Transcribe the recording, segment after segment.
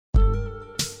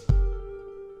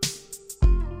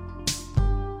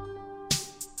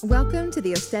Welcome to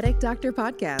the Aesthetic Doctor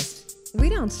Podcast. We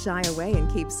don't shy away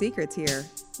and keep secrets here.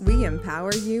 We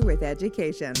empower you with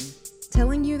education,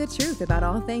 telling you the truth about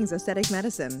all things aesthetic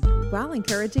medicine while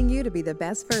encouraging you to be the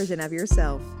best version of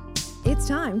yourself. It's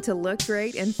time to look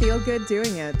great and feel good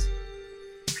doing it.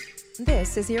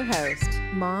 This is your host,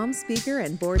 mom, speaker,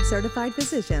 and board-certified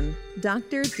physician,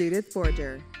 Dr. Judith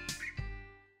Forger.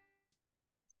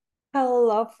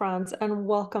 Hello, friends, and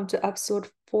welcome to episode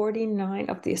 49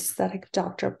 of the Aesthetic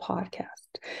Doctor podcast.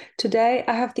 Today,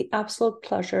 I have the absolute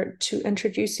pleasure to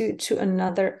introduce you to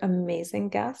another amazing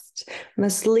guest,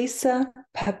 Miss Lisa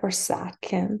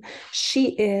Pepper-Satkin. She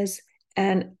is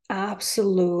an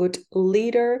absolute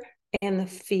leader in the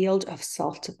field of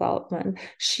self-development.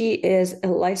 She is a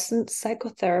licensed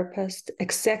psychotherapist,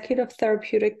 executive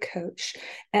therapeutic coach,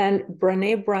 and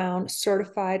Brené Brown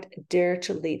certified Dare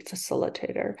to Lead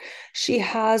facilitator. She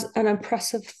has an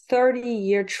impressive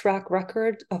 30-year track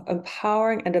record of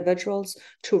empowering individuals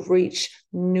to reach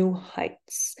new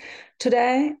heights.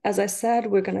 Today, as I said,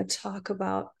 we're going to talk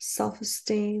about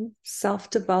self-esteem,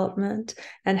 self-development,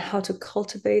 and how to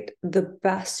cultivate the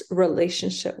best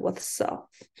relationship with self.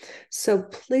 So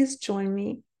please join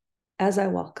me as I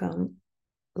welcome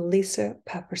Lisa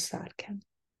Pepper-Satkin.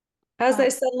 As I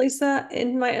said, Lisa,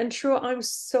 in my intro, I'm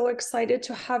so excited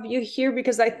to have you here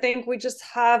because I think we just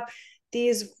have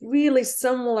these really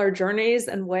similar journeys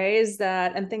and ways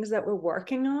and things that we're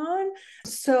working on.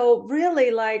 So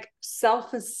really, like,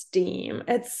 self-esteem,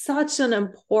 it's such an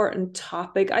important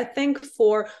topic, I think,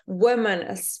 for women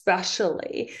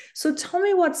especially. So tell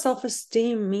me what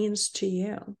self-esteem means to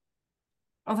you.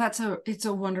 Oh, it's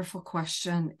a wonderful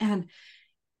question. And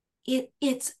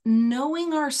it's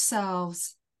knowing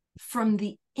ourselves from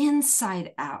the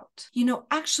inside out.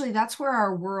 Actually, that's where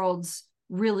our worlds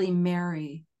really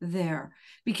marry there,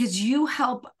 because you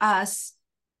help us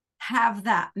have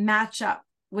that match up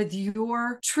with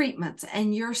your treatments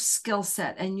and your skill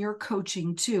set and your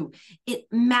coaching too. It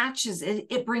matches,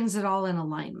 it brings it all in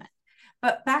alignment.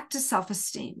 But back to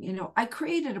self-esteem, I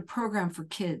created a program for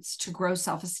kids to grow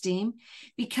self-esteem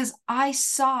because I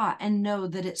saw and know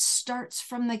that it starts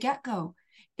from the get-go.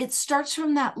 It starts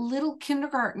from that little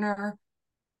kindergartner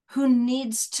who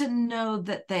needs to know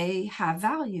that they have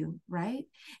value, right?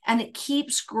 And it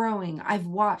keeps growing. I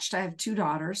have 2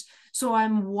 daughters, so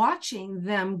I'm watching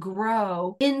them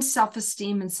grow in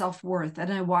self-esteem and self-worth.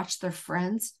 And I watch their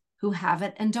friends who have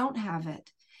it and don't have it.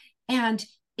 And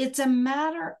it's a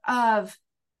matter of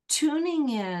tuning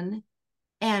in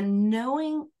and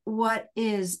knowing what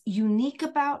is unique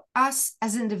about us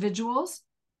as individuals,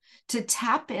 to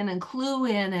tap in and clue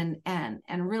in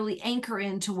and really anchor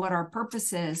into what our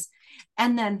purpose is,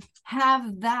 and then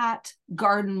have that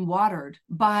garden watered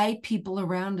by people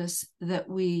around us that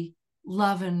we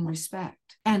love and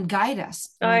respect and guide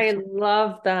us. I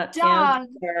love that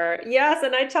answer. Yes,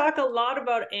 and I talk a lot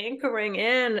about anchoring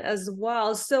in as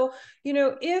well. So,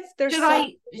 if there's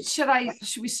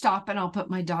should we stop and I'll put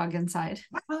my dog inside?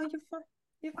 Oh, you're fine.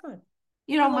 You're fine.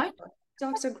 You don't mind?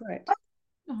 Dogs are great.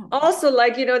 Also,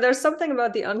 there's something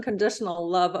about the unconditional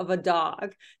love of a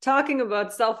dog. Talking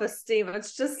about self-esteem,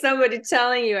 it's just somebody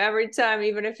telling you every time,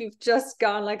 even if you've just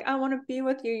gone like, I want to be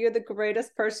with you, you're the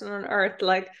greatest person on earth.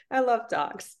 Like, I love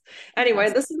dogs. Anyway,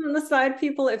 yes. This is on the side,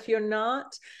 people. If you're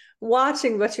not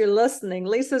watching but you're listening,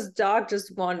 Lisa's dog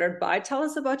just wandered by. Tell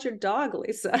us about your dog,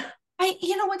 Lisa.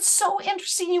 It's so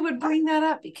interesting you would bring that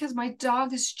up, because my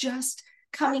dog is just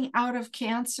coming out of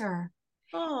cancer.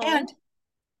 Oh. And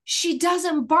she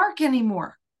doesn't bark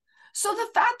anymore. So the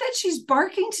fact that she's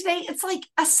barking today, it's like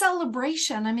a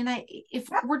celebration. I mean, if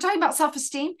we're talking about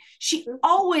self-esteem, she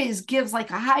always gives like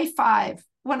a high five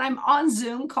when I'm on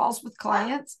Zoom calls with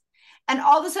clients, and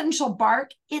all of a sudden she'll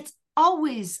bark. It's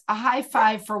always a high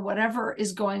five for whatever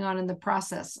is going on in the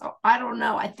process. So I don't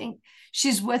know. I think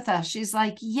she's with us. She's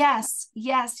like, yes,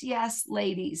 yes, yes,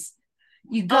 ladies.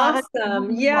 You got it.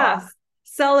 Awesome. Yes.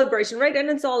 Celebration, right? And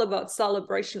it's all about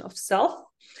celebration of self.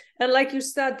 And like you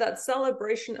said, that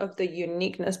celebration of the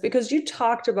uniqueness, because you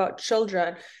talked about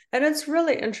children, and it's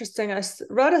really interesting. I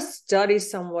read a study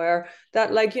somewhere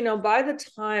that, by the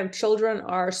time children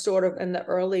are sort of in the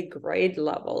early grade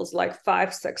levels, like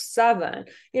 5, 6, 7,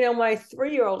 my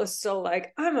 3-year-old is still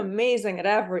like, I'm amazing at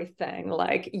everything.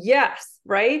 Like, yes,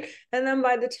 right? And then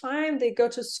by the time they go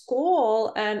to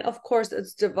school, and of course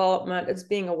it's development, it's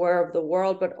being aware of the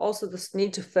world, but also this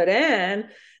need to fit in,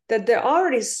 that they're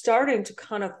already starting to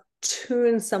kind of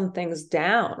tune some things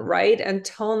down, right? And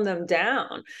tone them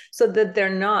down so that they're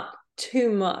not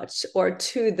too much or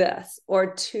too this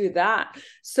or too that.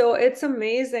 So it's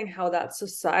amazing how that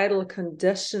societal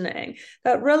conditioning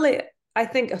that really I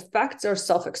think affects our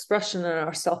self-expression and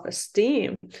our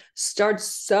self-esteem starts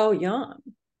so young.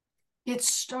 It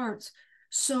starts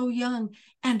so young.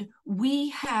 And we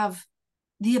have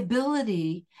the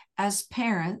ability as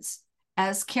parents,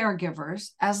 as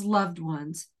caregivers, as loved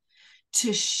ones,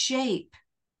 to shape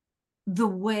the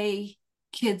way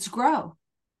kids grow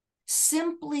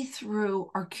simply through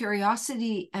our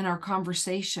curiosity and our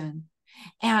conversation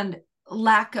and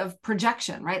lack of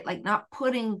projection, right? Like not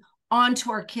putting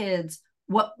onto our kids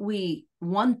what we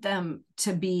want them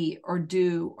to be or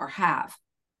do or have,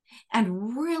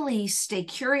 and really stay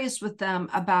curious with them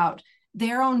about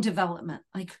their own development.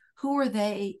 Like, who are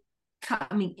they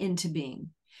coming into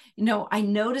being? You know, I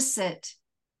notice it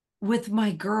with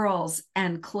my girls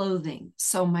and clothing.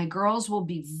 So my girls will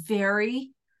be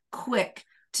very quick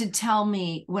to tell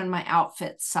me when my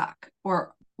outfits suck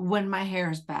or when my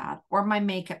hair is bad or my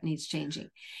makeup needs changing.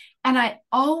 And I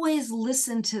always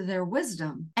listen to their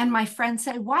wisdom. And my friends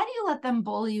say, why do you let them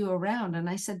bully you around? And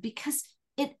I said, because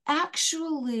it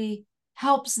actually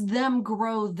helps them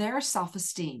grow their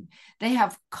self-esteem. They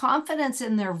have confidence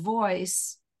in their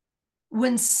voice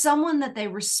when someone that they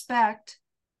respects,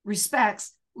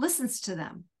 listens to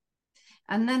them.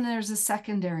 And then there's a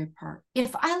secondary part.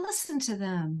 If I listen to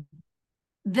them,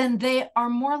 then they are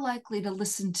more likely to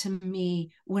listen to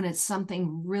me when it's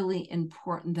something really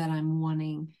important that I'm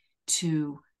wanting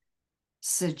to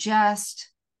suggest,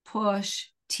 push,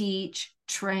 teach,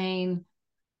 train,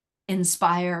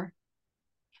 inspire.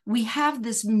 We have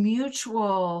this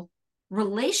mutual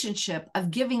relationship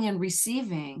of giving and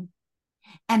receiving.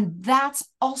 And that's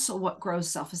also what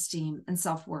grows self-esteem and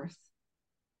self-worth.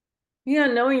 Yeah,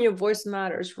 knowing your voice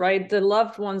matters, right? The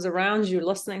loved ones around you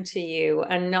listening to you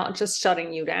and not just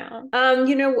shutting you down.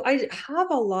 You know, I have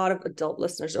a lot of adult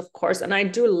listeners, of course, and I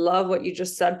do love what you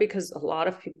just said because a lot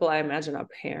of people, I imagine, are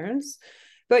parents.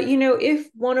 But, you know, if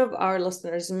one of our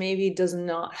listeners maybe does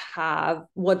not have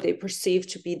what they perceive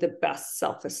to be the best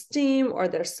self-esteem, or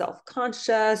they're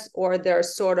self-conscious, or they're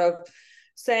sort of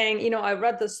saying, you know, I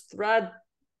read this thread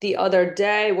the other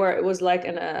day where it was like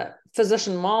in a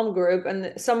physician mom group,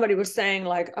 and somebody was saying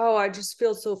like, oh, I just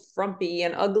feel so frumpy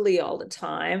and ugly all the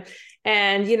time.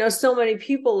 And, you know, so many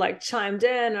people like chimed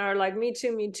in or like, me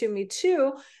too, me too, me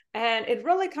too. And it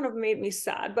really kind of made me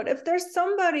sad. But if there's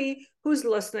somebody who's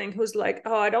listening, who's like,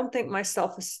 oh, I don't think my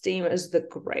self-esteem is the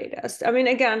greatest. I mean,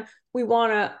 again, we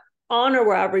want to honor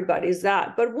where everybody's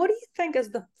at. But what do you think is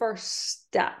the first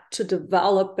step to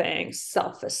developing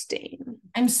self-esteem?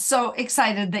 I'm so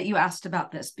excited that you asked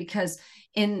about this, because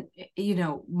you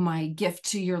know, my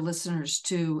gift to your listeners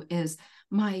too is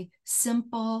my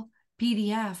simple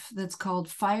PDF that's called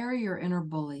Fire Your Inner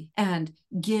Bully and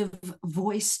Give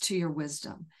Voice to Your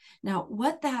Wisdom. Now,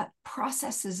 what that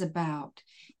process is about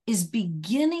is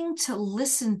beginning to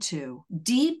listen to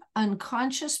deep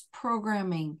unconscious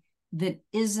programming that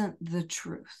isn't the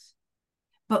truth.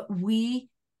 But we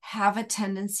have a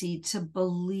tendency to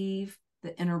believe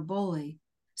the inner bully,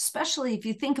 especially if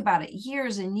you think about it,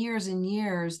 years and years and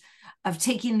years of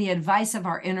taking the advice of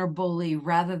our inner bully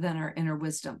rather than our inner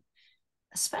wisdom,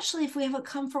 especially if we haven't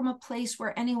come from a place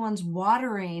where anyone's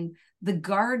watering the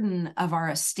garden of our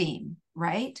esteem,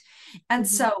 right? And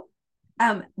so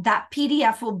that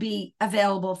PDF will be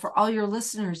available for all your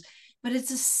listeners, but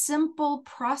it's a simple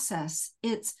process.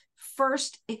 It's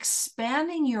first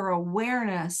expanding your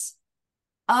awareness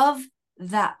of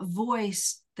that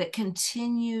voice that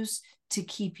continues to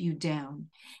keep you down,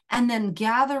 and then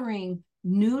gathering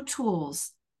new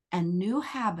tools and new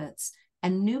habits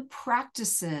and new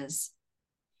practices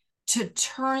to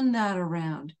turn that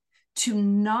around, to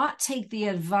not take the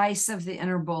advice of the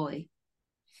inner bully.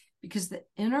 Because the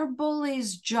inner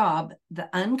bully's job, the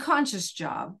unconscious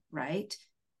job, right?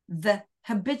 The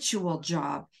habitual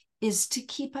job is to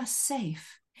keep us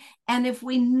safe. And if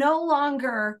we no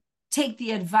longer take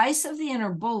the advice of the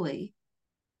inner bully,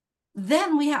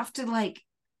 then we have to like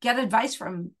get advice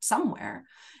from somewhere.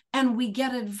 And we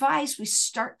get advice, we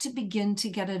start to begin to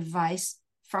get advice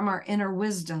from our inner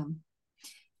wisdom.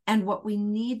 And what we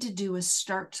need to do is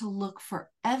start to look for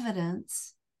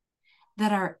evidence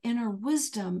that our inner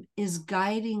wisdom is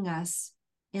guiding us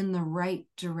in the right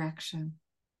direction.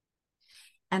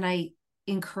 And I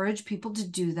encourage people to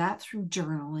do that through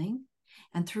journaling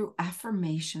and through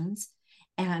affirmations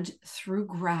and through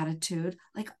gratitude,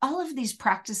 like all of these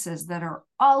practices that are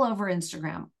all over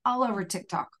Instagram, all over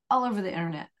TikTok, all over the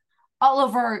internet, all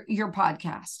over your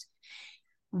podcast.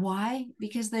 Why?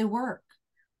 Because they work.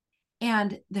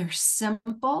 And they're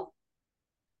simple.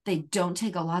 They don't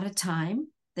take a lot of time.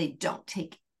 They don't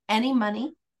take any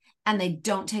money, and they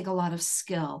don't take a lot of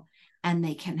skill, and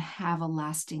they can have a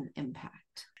lasting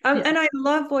impact. Yeah. And I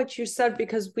love what you said,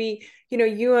 because we,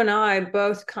 you and I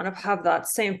both kind of have that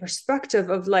same perspective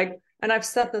of like, and I've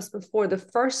said this before, the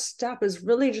first step is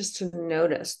really just to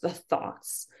notice the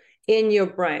thoughts in your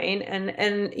brain.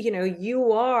 And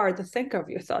you are the thinker of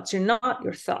your thoughts. You're not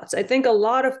your thoughts. I think a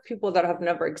lot of people that have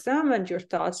never examined your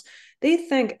thoughts, they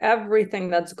think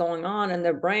everything that's going on in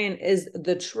their brain is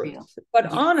the truth. But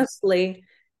Yeah. honestly,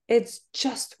 it's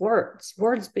just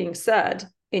words being said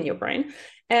in your brain.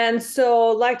 And so,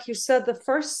 like you said, the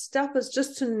first step is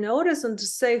just to notice and to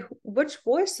say, which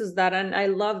voice is that? And I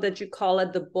love that you call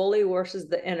it the bully versus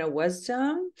the inner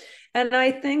wisdom. And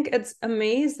I think it's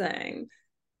amazing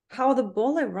how the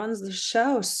bully runs the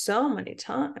show so many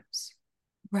times.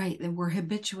 Right. And we're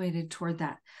habituated toward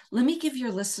that. Let me give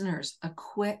your listeners a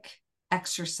quick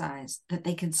exercise that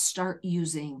they can start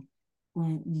using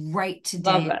right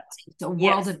today. Love it. It's a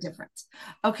world of difference.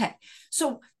 Okay.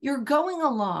 So you're going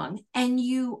along and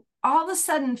you all of a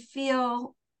sudden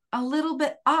feel a little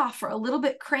bit off or a little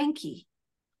bit cranky.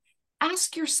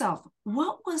 Ask yourself,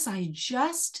 what was I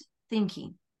just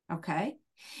thinking? Okay.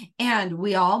 And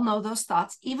we all know those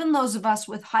thoughts. Even those of us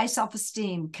with high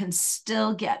self-esteem can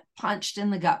still get punched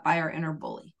in the gut by our inner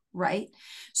bully, right?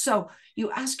 So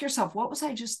you ask yourself, what was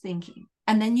I just thinking?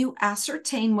 And then you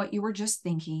ascertain what you were just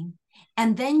thinking.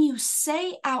 And then you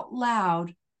say out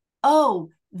loud, oh,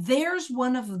 there's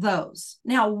one of those.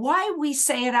 Now, why we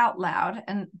say it out loud,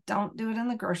 and don't do it in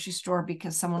the grocery store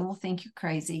because someone will think you're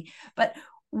crazy, but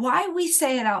why we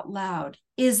say it out loud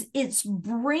is it's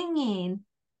bringing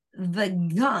the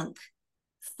gunk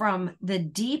from the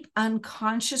deep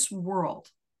unconscious world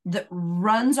that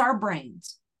runs our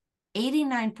brains.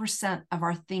 89% of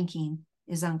our thinking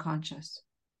is unconscious.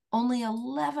 Only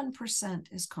 11%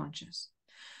 is conscious.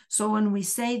 So when we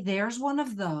say there's one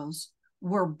of those,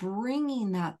 we're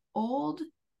bringing that old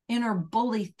inner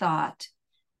bully thought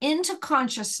into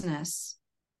consciousness.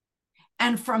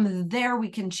 And from there, we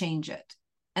can change it.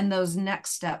 And those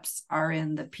next steps are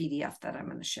in the PDF that I'm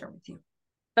going to share with you.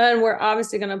 And we're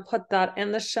obviously going to put that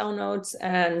in the show notes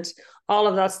and all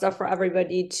of that stuff for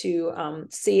everybody to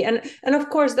see. And of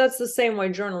course, that's the same way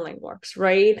journaling works,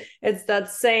 right? It's that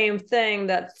same thing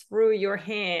that through your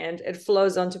hand, it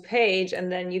flows onto page, and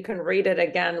then you can read it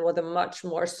again with a much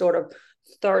more sort of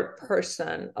third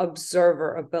person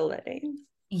observer ability.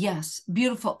 Yes,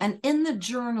 beautiful. And in the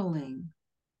journaling,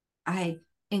 I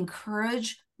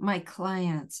encourage my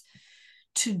clients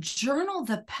to journal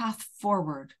the path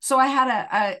forward. So I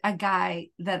had a guy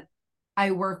that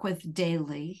I work with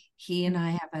daily. He and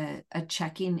I have a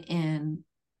checking in,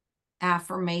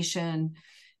 affirmation,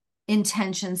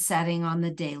 intention setting on the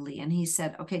daily. And he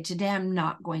said, okay, today I'm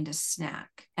not going to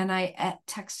snack. And I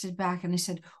texted back and I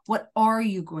said, what are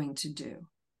you going to do?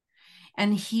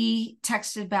 And he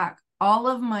texted back, all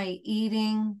of my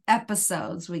eating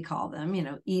episodes, we call them,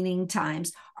 eating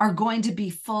times, are going to be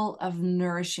full of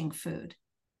nourishing food.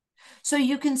 So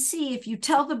you can see if you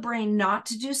tell the brain not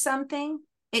to do something,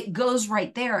 it goes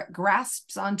right there. It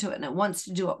grasps onto it and it wants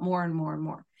to do it more and more and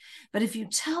more. But if you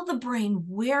tell the brain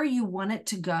where you want it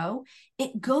to go,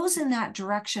 it goes in that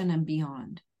direction and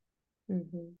beyond.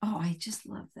 Mm-hmm. Oh, I just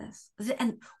love this.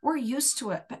 And we're used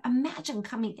to it. But imagine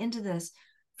coming into this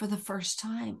for the first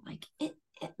time. Like it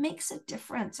makes a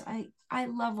difference. I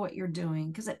love what you're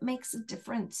doing because it makes a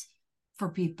difference for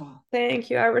people.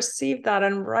 Thank you. I received that,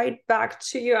 and right back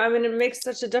to you. I mean, it makes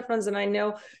such a difference. And I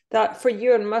know that for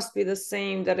you, it must be the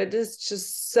same, that it is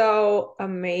just so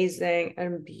amazing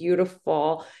and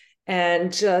beautiful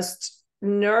and just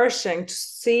nourishing to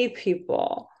see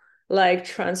people like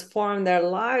transform their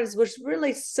lives with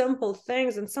really simple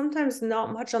things. And sometimes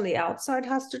not much on the outside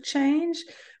has to change,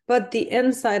 but the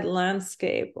inside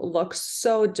landscape looks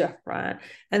so different,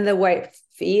 and the way it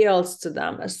feels to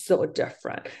them is so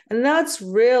different. And that's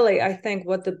really, I think,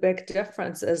 what the big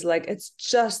difference is. Like, it's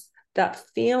just that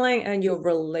feeling and your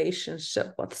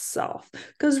relationship with self.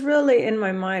 Because really, in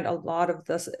my mind, a lot of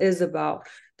this is about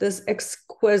this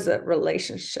exquisite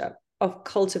relationship of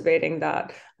cultivating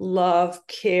that love,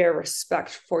 care,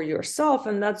 respect for yourself.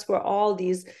 And that's where all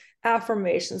these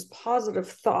affirmations, positive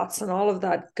thoughts, and all of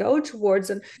that go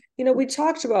towards. And we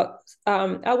talked about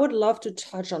I would love to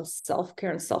touch on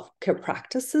self-care and self-care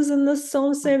practices in this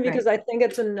zone, Sam, because I think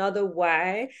it's another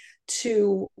way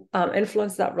to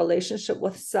influence that relationship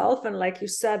with self. And like you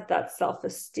said, that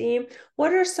self-esteem.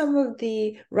 What are some of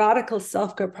the radical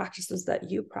self-care practices that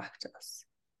you practice?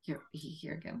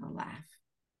 You're gonna laugh.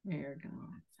 You're gonna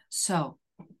laugh. So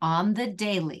on the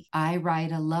daily, I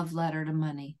write a love letter to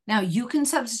money. Now, you can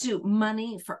substitute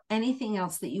money for anything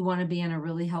else that you want to be in a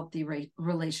really healthy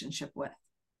relationship with,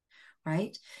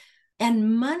 right?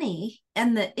 And money,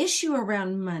 and the issue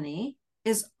around money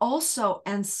is also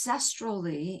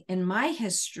ancestrally in my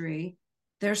history,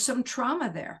 there's some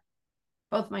trauma there.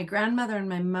 Both my grandmother and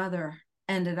my mother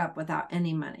ended up without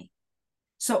any money.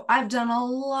 So I've done a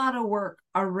lot of work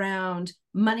around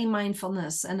money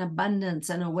mindfulness and abundance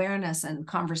and awareness and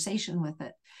conversation with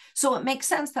it. So it makes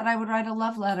sense that I would write a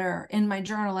love letter in my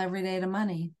journal every day to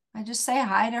money. I just say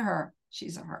hi to her.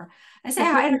 She's a her. I say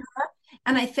hi to her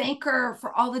and I thank her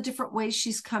for all the different ways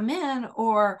she's come in.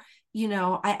 Or,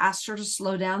 I asked her to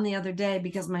slow down the other day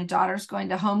because my daughter's going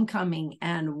to homecoming,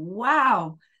 and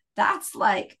wow, that's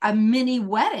like a mini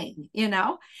wedding,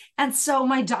 And so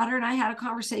my daughter and I had a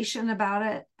conversation about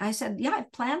it. I said, yeah,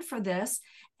 I've planned for this,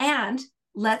 and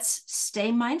let's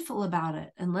stay mindful about it.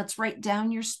 And let's write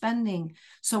down your spending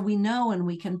so we know and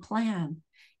we can plan.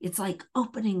 It's like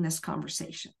opening this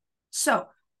conversation. So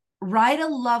write a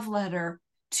love letter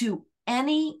to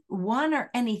anyone or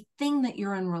anything that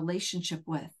you're in relationship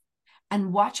with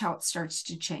and watch how it starts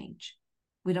to change.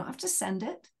 We don't have to send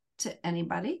it to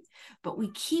anybody, but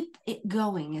we keep it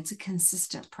going. It's a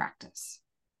consistent practice.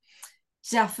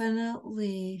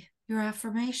 Definitely your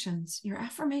affirmations. Your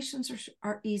affirmations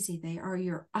are easy. They are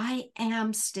your I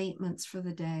am statements for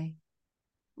the day,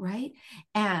 right?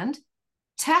 And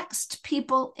text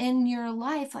people in your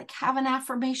life, like have an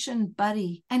affirmation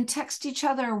buddy and text each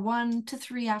other 1 to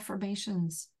 3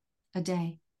 affirmations a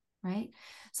day, right?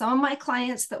 Some of my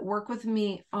clients that work with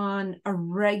me on a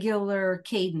regular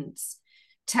cadence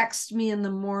text me in the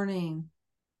morning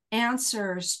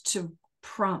answers to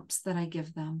prompts that I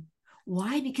give them.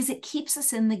 Why? Because it keeps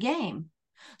us in the game.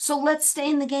 So let's stay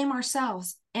in the game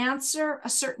ourselves. Answer a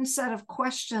certain set of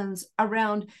questions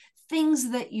around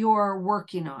things that you're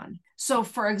working on. So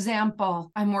for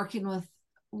example, I'm working with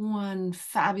one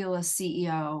fabulous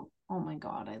CEO. Oh my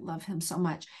God, I love him so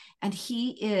much. And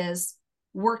he is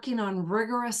working on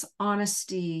rigorous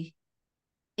honesty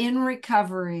in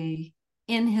recovery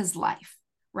in his life,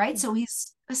 right? So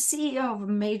he's a CEO of a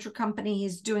major company.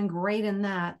 He's doing great in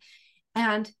that.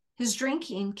 And his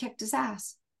drinking kicked his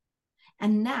ass.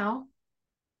 And now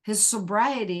his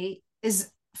sobriety is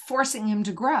forcing him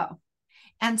to grow.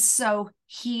 And so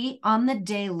he, on the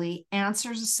daily,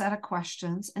 answers a set of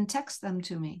questions and texts them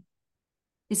to me.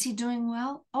 Is he doing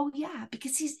well? Oh, yeah,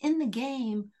 because he's in the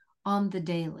game on the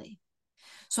daily.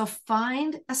 So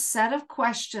find a set of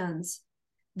questions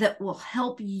that will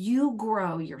help you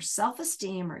grow your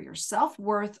self-esteem or your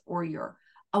self-worth or your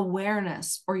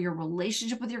awareness or your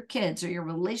relationship with your kids or your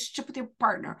relationship with your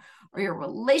partner or your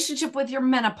relationship with your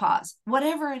menopause,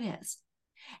 whatever it is,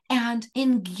 and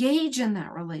engage in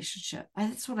that relationship.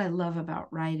 That's what I love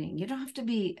about writing. You don't have to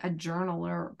be a journaler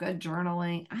or good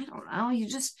journaling. I don't know. You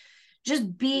just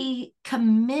be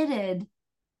committed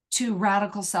to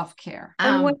radical self-care.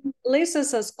 And when Lisa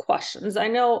says questions, I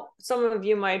know some of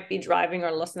you might be driving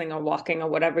or listening or walking or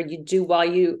whatever you do while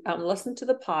you listen to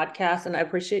the podcast, and I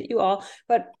appreciate you all,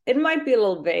 but it might be a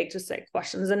little vague to say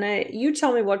questions. And you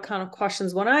tell me what kind of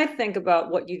questions. When I think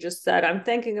about what you just said, I'm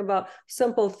thinking about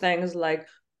simple things like,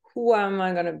 who am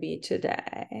I going to be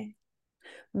today?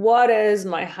 What is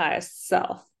my highest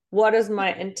self? What is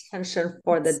my intention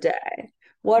for the day?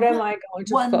 What am I going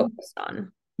to focus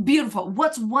on? Beautiful.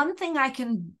 What's one thing I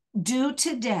can do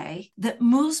today that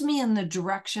moves me in the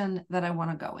direction that I want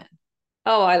to go in?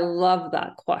 Oh, I love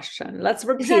that question. Let's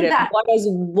repeat it. What is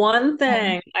one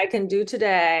thing I can do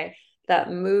today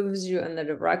that moves you in the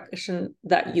direction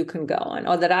that you can go in,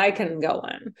 or that I can go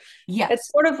in? Yes. It's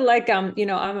sort of like, I'm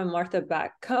a Martha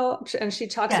Beck coach, and she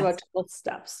talks about 12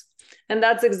 steps. And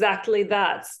that's exactly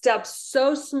that. Steps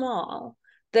so small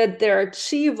that they're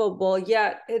achievable,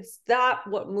 yet it's that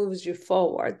what moves you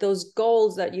forward. Those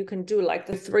goals that you can do, like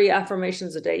the 3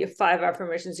 affirmations a day, your 5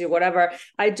 affirmations, your whatever.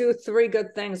 I do 3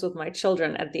 good things with my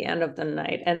children at the end of the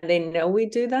night, and they know we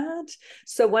do that.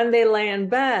 So when they lay in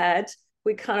bed,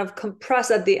 we kind of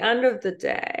compress at the end of the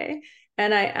day.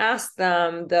 And I ask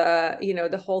them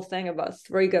the whole thing about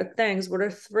 3 good things. What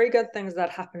are 3 good things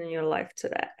that happen in your life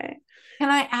today? Can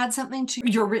I add something to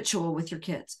your ritual with your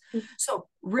kids? So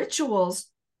rituals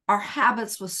are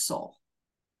habits with soul.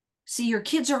 See, your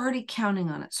kids are already counting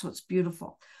on it, so it's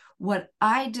beautiful. What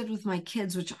I did with my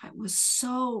kids, which I'm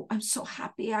so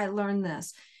happy I learned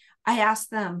this. I asked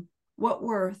them what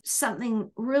were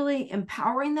something really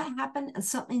empowering that happened and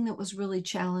something that was really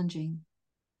challenging.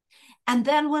 And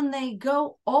then when they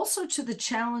go also to the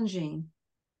challenging,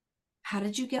 how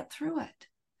did you get through it?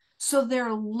 So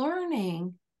they're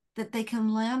learning that they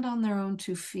can land on their own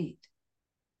 2 feet.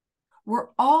 We're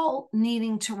all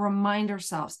needing to remind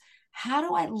ourselves, how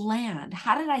do I land?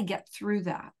 How did I get through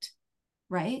that?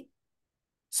 Right?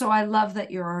 So I love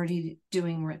that you're already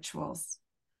doing rituals.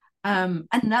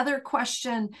 Another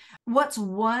question, what's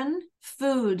one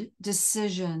food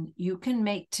decision you can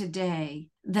make today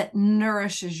that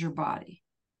nourishes your body?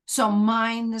 So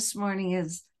mine this morning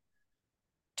is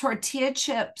tortilla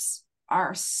chips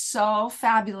are so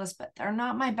fabulous, but they're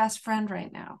not my best friend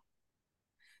right now.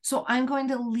 So I'm going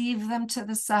to leave them to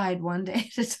the side one day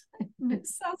at a time. It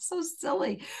sounds so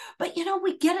silly, but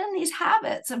we get in these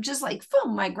habits of just like,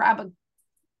 boom, I grab a,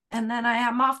 and then I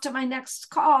am off to my next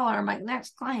call or my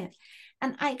next client.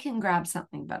 And I can grab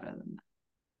something better than that.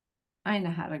 I know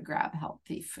how to grab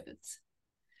healthy foods.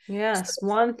 Yes,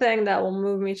 one thing that will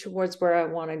move me towards where I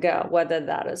want to go, whether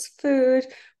that is food,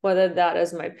 whether that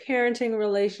is my parenting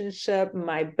relationship,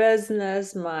 my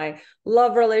business, my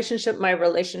love relationship, my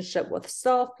relationship with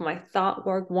self, my thought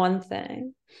work, one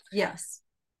thing. Yes.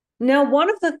 Now, one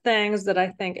of the things that I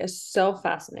think is so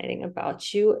fascinating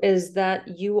about you is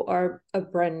that you are a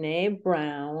Brené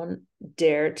Brown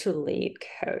Dare to Lead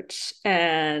coach.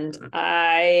 And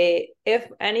if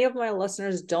any of my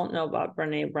listeners don't know about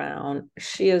Brené Brown,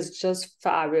 she is just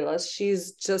fabulous.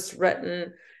 She's just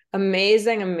written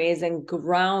amazing,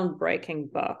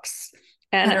 groundbreaking books.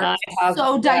 And I have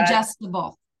so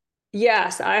digestible.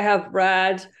 Yes, I have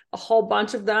read a whole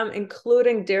bunch of them,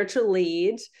 including Dare to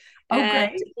Lead.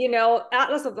 And,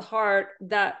 Atlas of the Heart,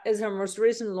 that is her most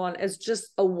recent one, is just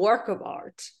a work of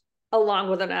art along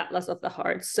with an Atlas of the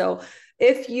Heart. So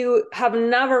if you have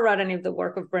never read any of the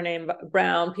work of Brené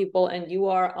Brown, people, and you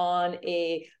are on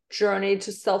a journey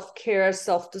to self-care,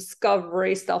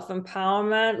 self-discovery,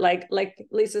 self-empowerment, like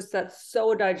Lisa said,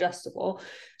 so digestible.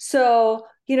 So,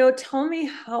 tell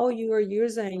me how you are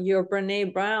using your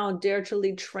Brené Brown Dare to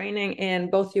Lead training in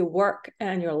both your work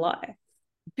and your life.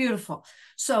 Beautiful.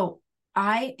 So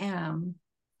I am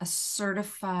a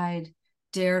certified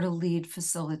Dare to Lead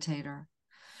facilitator.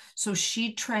 So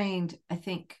she trained, I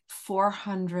think,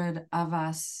 400 of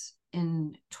us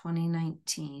in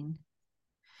 2019.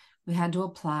 We had to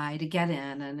apply to get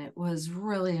in, and it was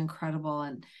really incredible.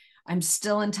 And I'm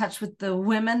still in touch with the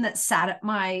women that sat at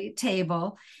my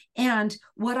table. And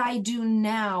what I do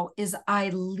now is I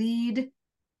lead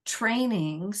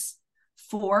trainings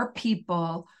for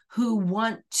people who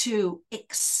want to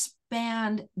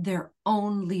expand their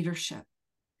own leadership.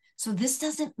 So this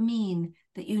doesn't mean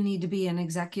that you need to be an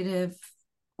executive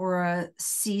or a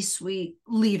C-suite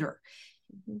leader.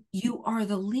 You are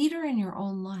the leader in your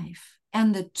own life.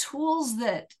 And the tools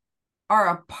that are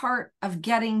a part of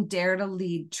getting Dare to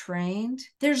Lead trained,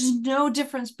 there's no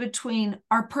difference between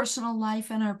our personal life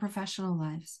and our professional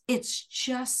lives. It's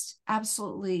just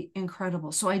absolutely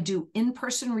incredible. So I do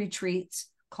in-person retreats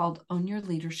called Own Your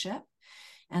Leadership,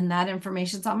 and that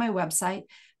information's on my website.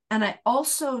 And I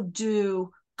also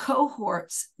do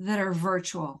cohorts that are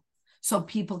virtual, so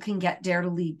people can get Dare to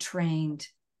Lead trained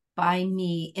by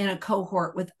me in a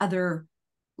cohort with other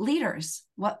leaders.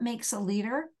 What makes a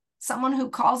leader? Someone who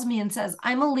calls me and says,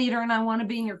 I'm a leader and I want to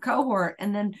be in your cohort.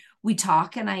 And then we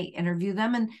talk and I interview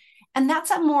them. And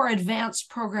that's a more advanced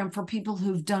program for people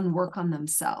who've done work on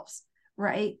themselves,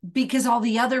 right? Because all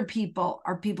the other people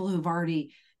are people who've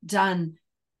already done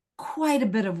quite a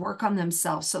bit of work on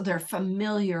themselves. So they're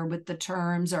familiar with the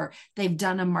terms, or they've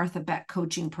done a Martha Beck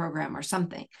coaching program or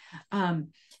something.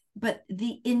 But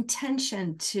the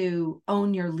intention to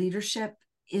own your leadership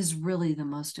is really the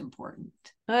most important.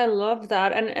 I love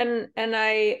that. And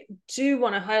I do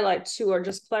want to highlight too, or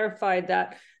just clarify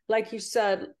that, like you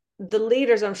said, the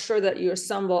leaders I'm sure that you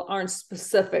assemble aren't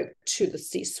specific to the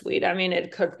C-suite. I mean,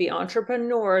 it could be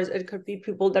entrepreneurs, it could be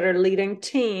people that are leading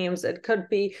teams, it could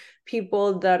be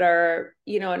people that are,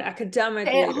 an academic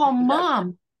stay-at-home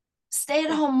mom.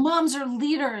 Stay-at-home moms are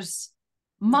leaders.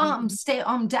 Moms,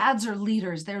 stay-at-home dads are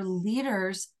leaders. They're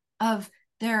leaders of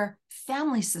their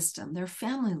family system, their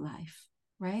family life,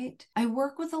 right? I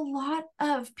work with a lot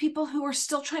of people who are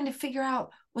still trying to figure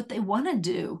out what they want to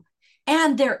do.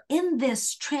 And they're in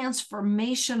this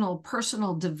transformational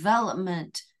personal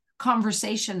development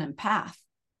conversation and path.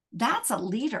 That's a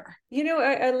leader.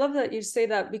 I love that you say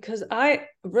that, because I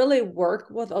really work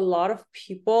with a lot of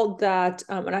people that,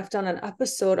 and I've done an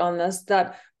episode on this,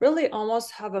 that really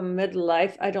almost have a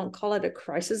midlife. I don't call it a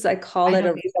crisis. I call it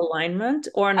a realignment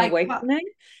or an awakening.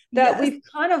 We've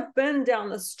kind of been down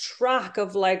this track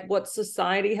of like what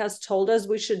society has told us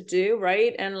we should do,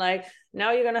 right? And like,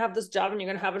 now you're going to have this job and you're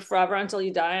going to have it forever until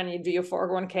you die, and you do your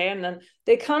 401k. And then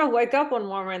they kind of wake up one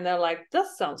morning and they're like,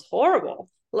 this sounds horrible.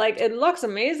 Like, it looks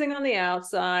amazing on the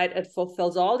outside. It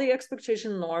fulfills all the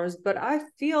expectation norms, but I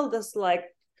feel this like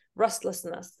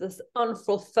restlessness, this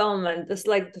unfulfillment, this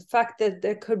like the fact that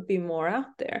there could be more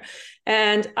out there.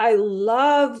 And I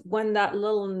love when that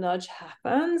little nudge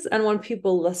happens and when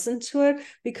people listen to it,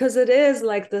 because it is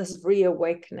like this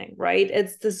reawakening, right?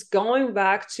 It's this going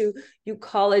back to, you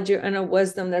call it your inner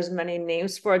wisdom. There's many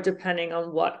names for it depending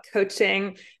on what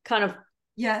coaching kind of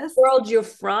world you're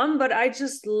from. But I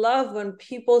just love when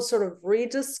people sort of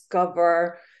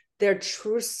rediscover their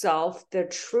true self, their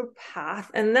true path.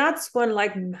 And that's when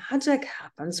like magic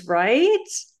happens, right?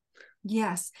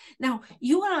 Yes. Now,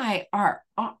 you and I are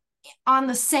on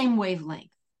the same wavelength,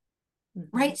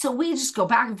 right? So we just go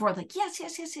back and forth like, yes,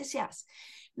 yes, yes, yes, yes.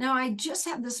 Now, I just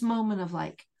had this moment of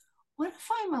like, what if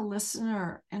I'm a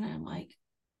listener and I'm like,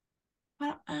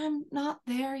 but I'm not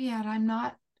there yet. I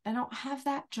don't have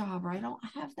that job, or I don't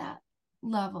have that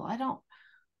level.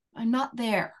 I'm not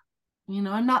there.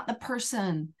 I'm not the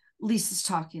person Lisa's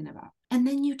talking about. And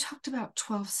then you talked about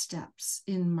 12 steps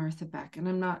in Martha Beck, and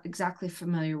I'm not exactly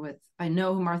familiar with, I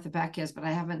know who Martha Beck is, but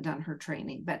I haven't done her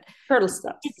training. But turtle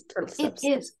steps. It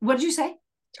is. What did you say?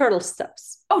 Turtle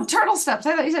steps. Oh, turtle steps.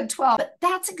 I thought you said 12. But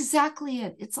that's exactly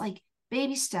it. It's like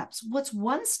baby steps. What's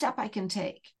one step I can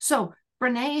take? So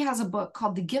Brene has a book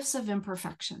called The Gifts of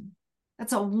Imperfection.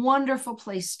 That's a wonderful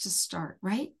place to start,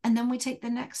 right? And then we take the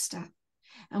next step,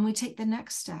 and we take the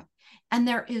next step. And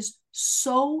there is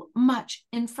so much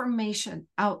information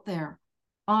out there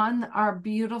on our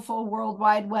beautiful World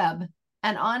Wide Web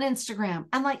and on Instagram.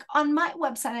 And like on my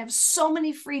website, I have so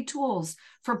many free tools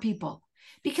for people,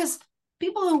 because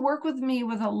people who work with me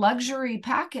with a luxury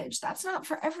package, that's not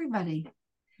for everybody.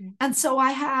 And so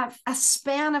I have a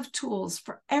span of tools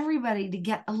for everybody to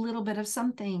get a little bit of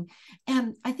something.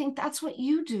 And I think that's what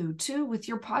you do too with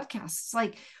your podcasts. It's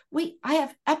like, I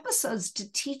have episodes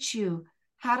to teach you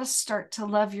how to start to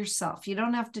love yourself. You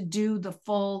don't have to do the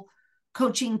full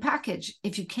coaching package.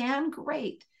 If you can,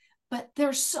 great. But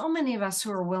there's so many of us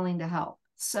who are willing to help.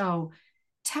 So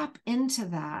tap into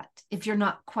that if you're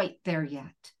not quite there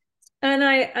yet. And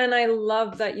I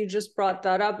love that you just brought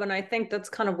that up. And I think that's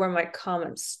kind of where my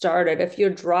comment started. If you're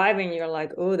driving, you're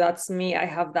like, oh, that's me. I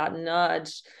have that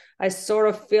nudge. I sort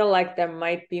of feel like there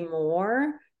might be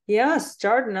more. Yeah,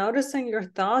 start noticing your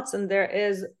thoughts. And there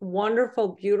is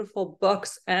wonderful, beautiful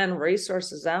books and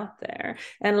resources out there.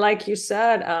 And like you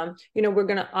said, we're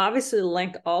going to obviously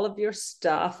link all of your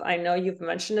stuff. I know you've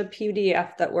mentioned a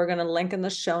PDF that we're going to link in the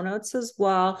show notes as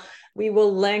well. We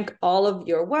will link all of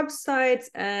your websites.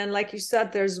 And like you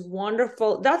said, there's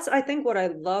that's, I think, what I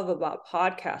love about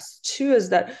podcasts too, is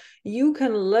that you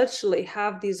can literally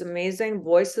have these amazing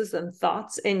voices and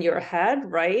thoughts in your head,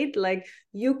 right? Like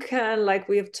you can, like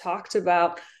we have talked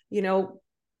about,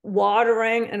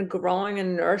 watering and growing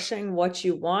and nourishing what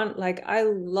you want. Like I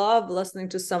love listening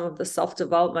to some of the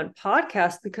self-development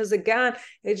podcasts, because again,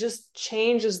 it just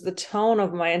changes the tone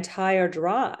of my entire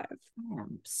drive.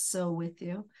 I'm so with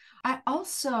you. I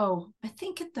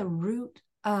think at the root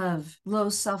of low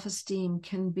self-esteem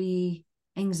can be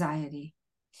anxiety.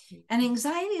 And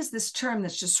anxiety is this term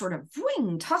that's just sort of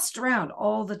tossed around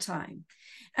all the time.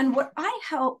 And what I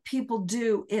help people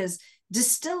do is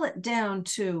distill it down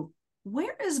to,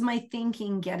 where is my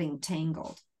thinking getting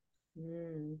tangled?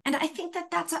 And I think that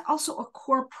that's also a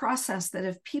core process that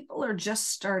if people are just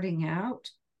starting out,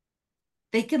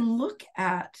 they can look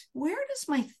at, where does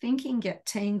my thinking get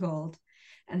tangled?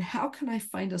 And how can I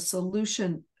find a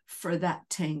solution for that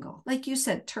tangle? Like you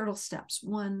said, turtle steps,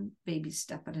 one baby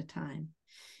step at a time.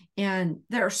 And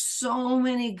there are so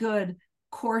many good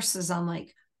courses on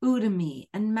like Udemy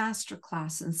and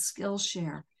Masterclass and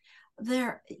Skillshare.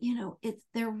 They're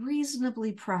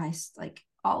reasonably priced. Like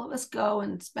all of us go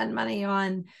and spend money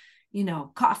on,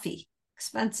 coffee,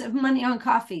 expensive money on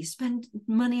coffee, spend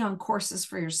money on courses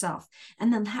for yourself,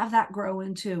 and then have that grow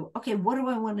into, okay, what do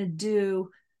I want to do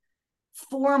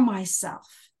for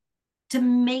myself to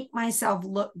make myself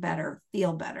look better,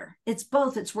 feel better? It's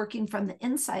both. It's working from the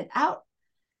inside out,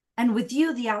 and with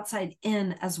you, the outside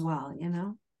in as well,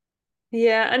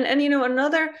 Yeah. And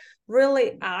another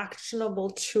really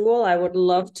actionable tool I would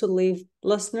love to leave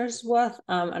listeners with,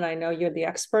 and I know you're the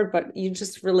expert, but you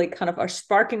just really kind of are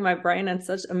sparking my brain in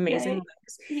such amazing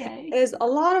ways. Yay. Is a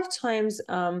lot of times,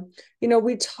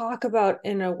 we talk about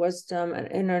inner wisdom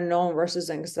and inner knowing versus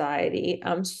anxiety.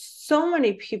 So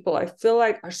many people, I feel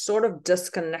like, are sort of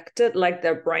disconnected, like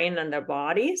their brain and their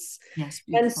bodies. Yes,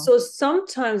 beautiful. And so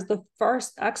sometimes the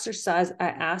first exercise I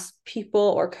ask people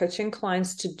or coaching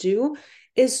clients to do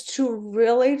is to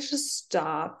really just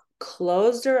stop,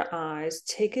 close their eyes,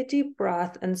 take a deep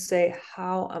breath, and say,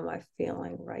 how am I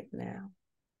feeling right now?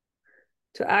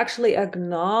 to actually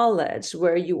acknowledge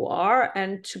where you are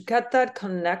and to get that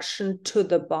connection to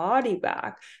the body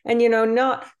back. And,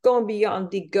 not going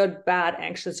beyond the good, bad,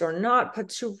 anxious or not, but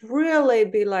to really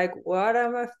be like, what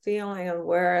am I feeling and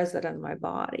where is it in my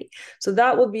body? So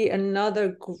that would be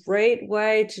another great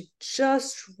way to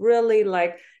just really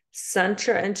like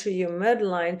center into your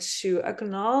midline, to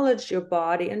acknowledge your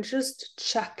body and just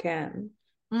check in.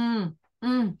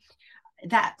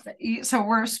 So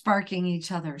we're sparking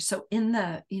each other. So in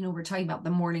the, we're talking about the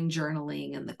morning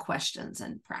journaling and the questions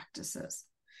and practices,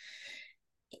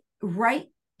 right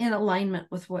in alignment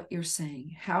with what you're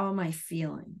saying. How am I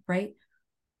feeling, right?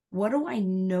 What do I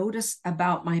notice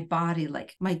about my body?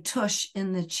 Like my tush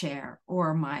in the chair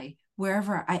or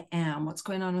wherever I am, what's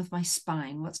going on with my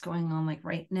spine? What's going on? Like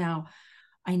right now,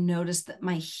 I noticed that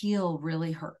my heel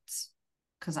really hurts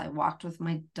because I walked with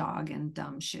my dog in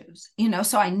dumb shoes,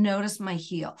 so I noticed my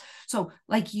heel. So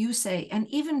like you say, and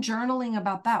even journaling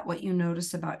about that, what you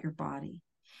notice about your body.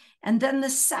 And then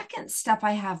the second step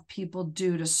I have people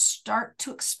do to start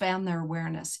to expand their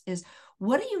awareness is,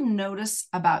 what do you notice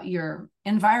about your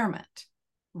environment,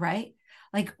 right?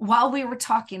 Like while we were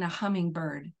talking, a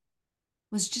hummingbird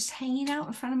was just hanging out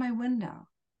in front of my window,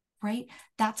 right?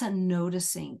 That's a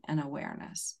noticing and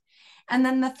awareness. And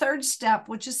then the third step,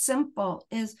 which is simple,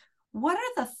 is what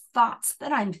are the thoughts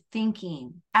that I'm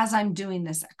thinking as I'm doing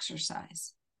this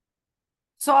exercise?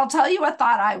 So I'll tell you a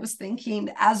thought I was thinking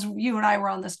as you and I were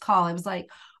on this call. I was like,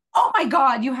 oh my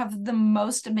God, you have the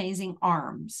most amazing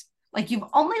arms. Like you've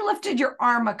only lifted your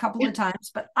arm a couple of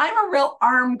times, but I'm a real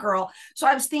arm girl. So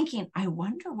I was thinking, I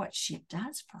wonder what she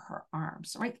does for her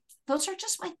arms, right? Those are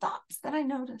just my thoughts that I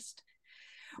noticed.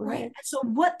 Right. So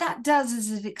what that does is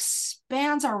it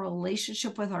expands our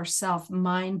relationship with ourself,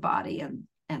 mind, body,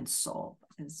 and soul,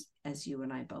 as you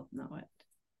and I both know it.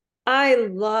 I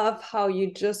love how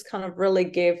you just kind of really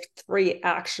gave 3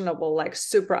 actionable, like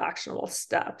super actionable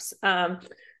steps. And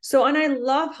I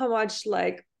love how much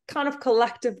like kind of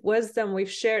collective wisdom we've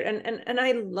shared. And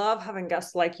I love having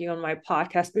guests like you on my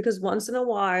podcast, because once in a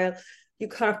while, you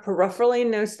kind of peripherally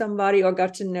know somebody or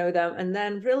got to know them. And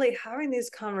then really having these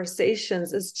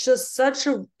conversations is just such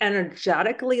an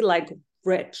energetically like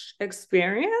rich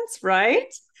experience,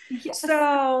 right? Yes.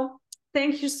 So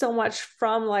thank you so much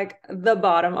from like the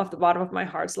bottom of my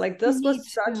heart. Like this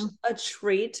was such a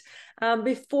treat.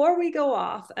 Before we go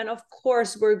off, and of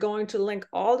course, we're going to link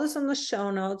all this in the show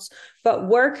notes, but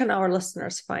where can our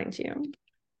listeners find you?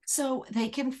 So they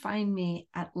can find me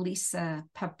at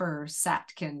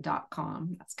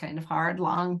Pepper-Satkin.com. That's kind of hard,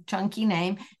 long, chunky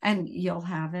name, and you'll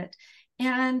have it.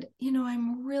 And,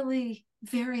 I'm really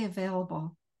very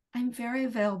available. I'm very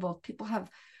available. People have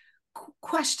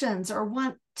questions or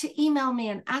want to email me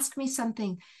and ask me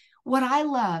something. What I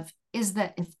love is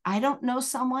that if I don't know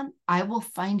someone, I will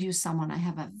find you someone. I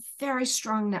have a very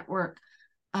strong network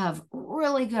of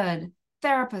really good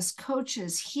therapists,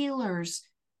 coaches, healers,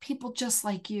 people just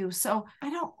like you. So I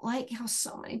don't like how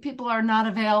so many people are not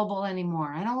available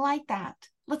anymore. I don't like that.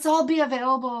 Let's all be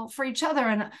available for each other.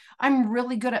 And I'm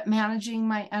really good at managing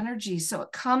my energy. So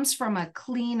it comes from a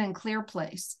clean and clear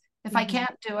place. If I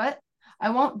can't do it,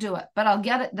 I won't do it, but I'll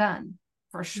get it done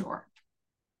for sure.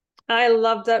 I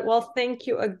loved it. Well, thank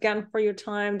you again for your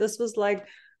time. This was like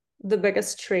the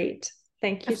biggest treat.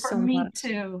 Thank you so much. Me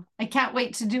too. I can't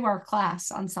wait to do our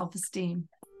class on self-esteem.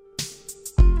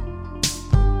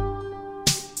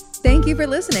 Thank you for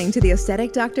listening to the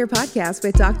Aesthetic Doctor podcast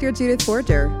with Dr. Judith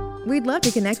Borger. We'd love to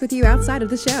connect with you outside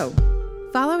of the show.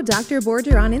 Follow Dr.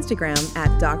 Borger on Instagram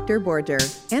at Dr. Borger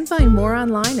and find more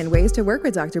online and ways to work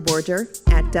with Dr. Borger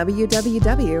at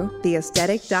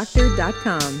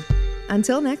www.theaestheticdoctor.com.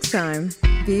 Until next time,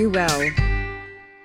 be well.